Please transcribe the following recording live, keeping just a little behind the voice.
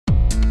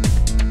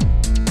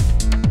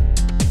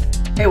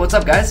Hey, what's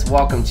up guys?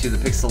 Welcome to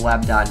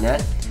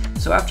thepixellab.net.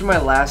 So after my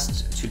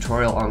last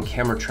tutorial on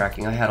camera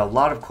tracking, I had a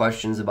lot of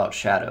questions about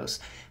shadows.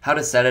 How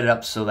to set it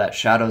up so that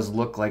shadows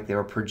look like they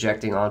were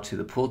projecting onto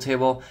the pool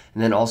table,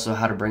 and then also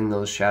how to bring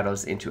those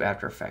shadows into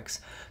After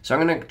Effects. So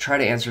I'm going to try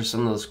to answer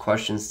some of those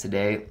questions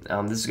today.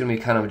 This is going to be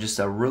kind of just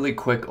a really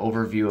quick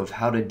overview of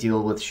how to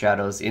deal with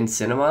shadows in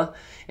cinema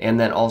and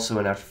then also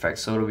in After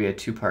Effects. So it'll be a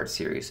two-part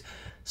series.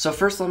 So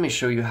first let me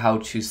show you how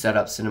to set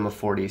up Cinema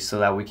 4D so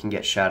that we can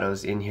get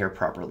shadows in here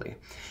properly.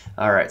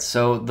 Alright,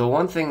 so the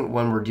one thing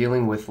when we're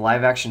dealing with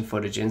live action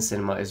footage in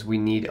cinema is we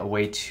need a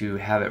way to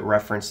have it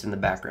referenced in the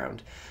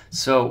background.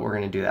 So we're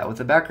going to do that with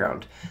the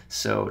background.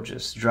 So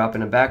just drop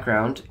in a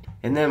background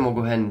and then we'll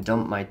go ahead and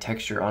dump my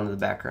texture onto the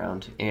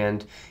background.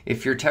 And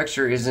if your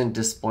texture isn't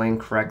displaying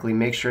correctly,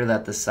 make sure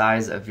that the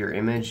size of your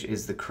image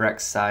is the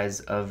correct size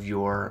of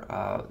your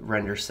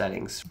render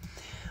settings.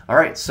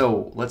 Alright,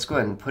 so let's go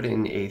ahead and put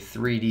in a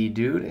 3D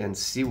dude and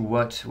see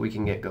what we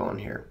can get going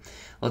here.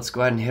 Let's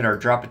go ahead and hit our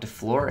drop it to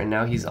floor, and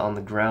now he's on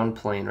the ground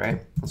plane,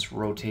 right? Let's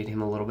rotate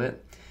him a little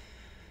bit.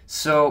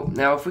 So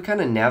now if we kind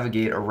of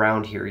navigate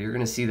around here, you're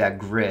going to see that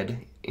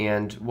grid,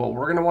 and what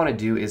we're going to want to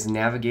do is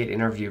navigate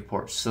in our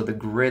viewport so the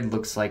grid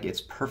looks like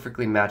it's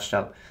perfectly matched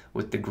up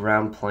with the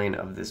ground plane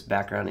of this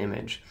background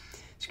image.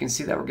 So you can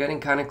see that we're getting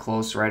kind of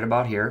close right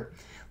about here.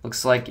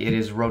 Looks like it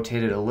is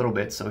rotated a little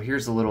bit, so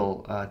here's a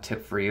little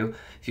tip for you.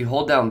 If you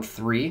hold down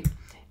 3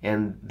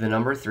 and the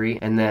number 3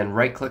 and then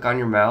right click on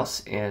your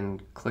mouse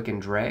and click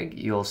and drag,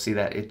 you'll see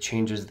that it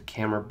changes the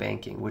camera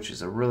banking, which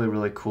is a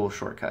really cool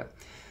shortcut.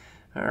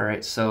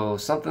 Alright, so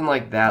something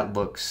like that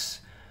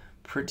looks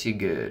pretty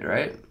good,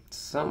 right?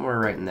 Somewhere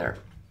right in there.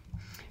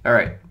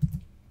 Alright,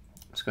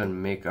 let's go ahead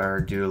and make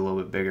our dude a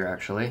little bit bigger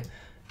actually.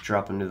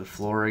 Drop him to the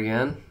floor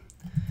again.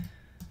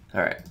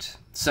 Alright,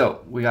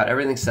 so we got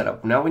everything set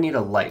up. Now we need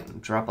a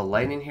light. Drop a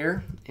light in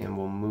here and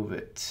we'll move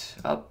it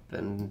up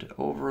and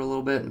over a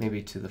little bit,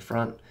 maybe to the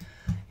front.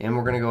 And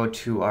we're going to go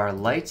to our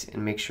light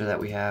and make sure that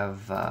we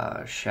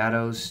have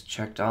shadows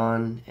checked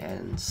on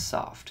and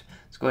soft.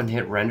 Let's go ahead and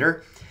hit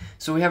render.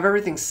 So we have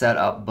everything set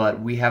up, but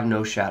we have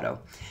no shadow.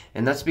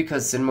 And that's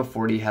because Cinema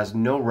 4D has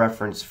no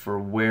reference for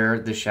where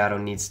the shadow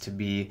needs to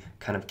be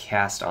kind of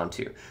cast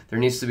onto. There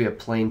needs to be a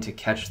plane to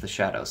catch the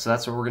shadow. So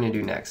that's what we're going to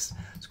do next.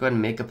 Let's go ahead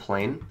and make a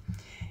plane.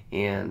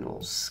 And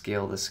we'll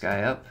scale this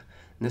guy up.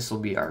 And this will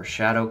be our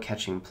shadow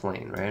catching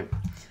plane, right?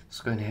 Let's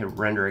go ahead and hit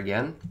render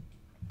again.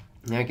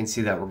 Now you can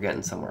see that we're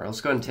getting somewhere.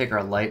 Let's go ahead and take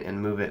our light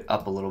and move it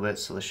up a little bit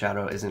so the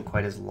shadow isn't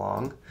quite as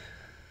long.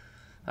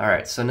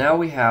 Alright, so now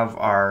we have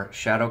our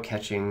shadow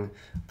catching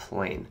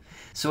plane.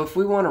 So if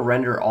we want to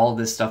render all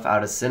this stuff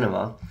out of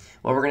cinema,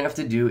 what we're going to have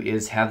to do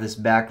is have this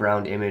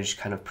background image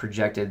kind of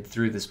projected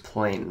through this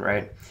plane,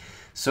 right?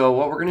 So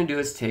what we're going to do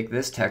is take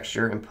this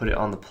texture and put it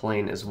on the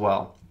plane as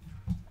well.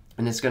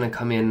 And it's going to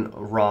come in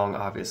wrong,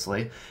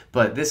 obviously,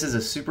 but this is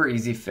a super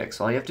easy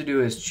fix. All you have to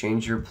do is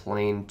change your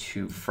plane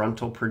to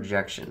frontal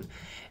projection.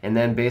 And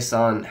then based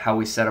on how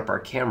we set up our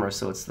camera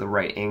so it's the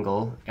right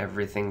angle,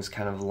 everything's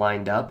kind of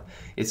lined up,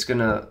 it's going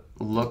to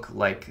look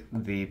like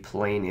the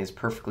plane is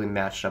perfectly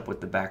matched up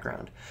with the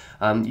background.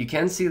 You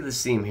can see the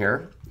seam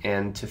here,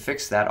 and to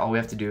fix that all we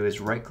have to do is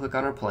right click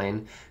on our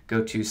plane,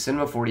 go to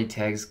Cinema 4D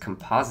tags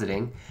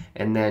compositing,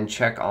 and then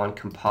check on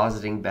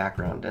compositing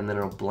background, and then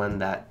it'll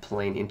blend that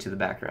plane into the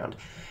background.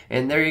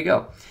 And there you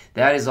go.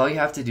 That is all you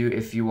have to do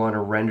if you want to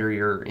render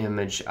your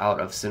image out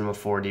of Cinema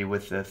 4D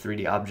with the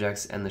 3D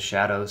objects and the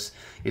shadows.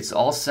 It's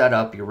all set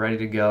up, you're ready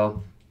to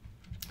go,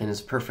 and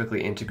it's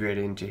perfectly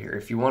integrated into here.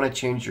 If you want to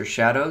change your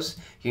shadows,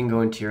 you can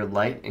go into your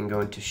light and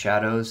go into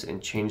shadows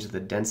and change the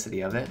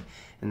density of it,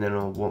 and then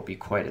it won't be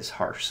quite as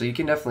harsh. So you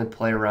can definitely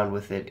play around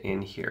with it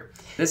in here.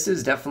 This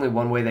is definitely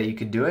one way that you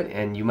could do it,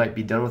 and you might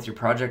be done with your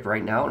project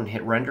right now and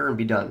hit render and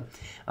be done.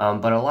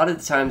 But a lot of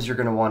the times you're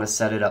going to want to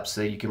set it up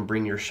so you can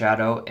bring your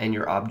shadow and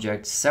your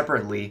object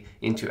separately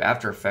into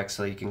After Effects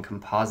so you can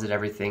composite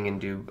everything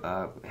and do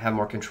have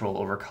more control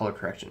over color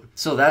correction.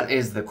 So that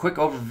is the quick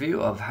overview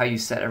of how you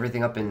set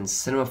everything up in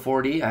Cinema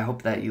 4D. I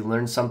hope that you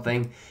learned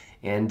something.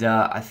 And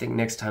I think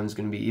next time is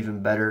going to be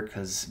even better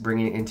because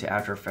bringing it into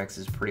After Effects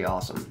is pretty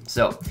awesome.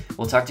 So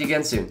we'll talk to you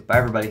again soon. Bye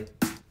everybody.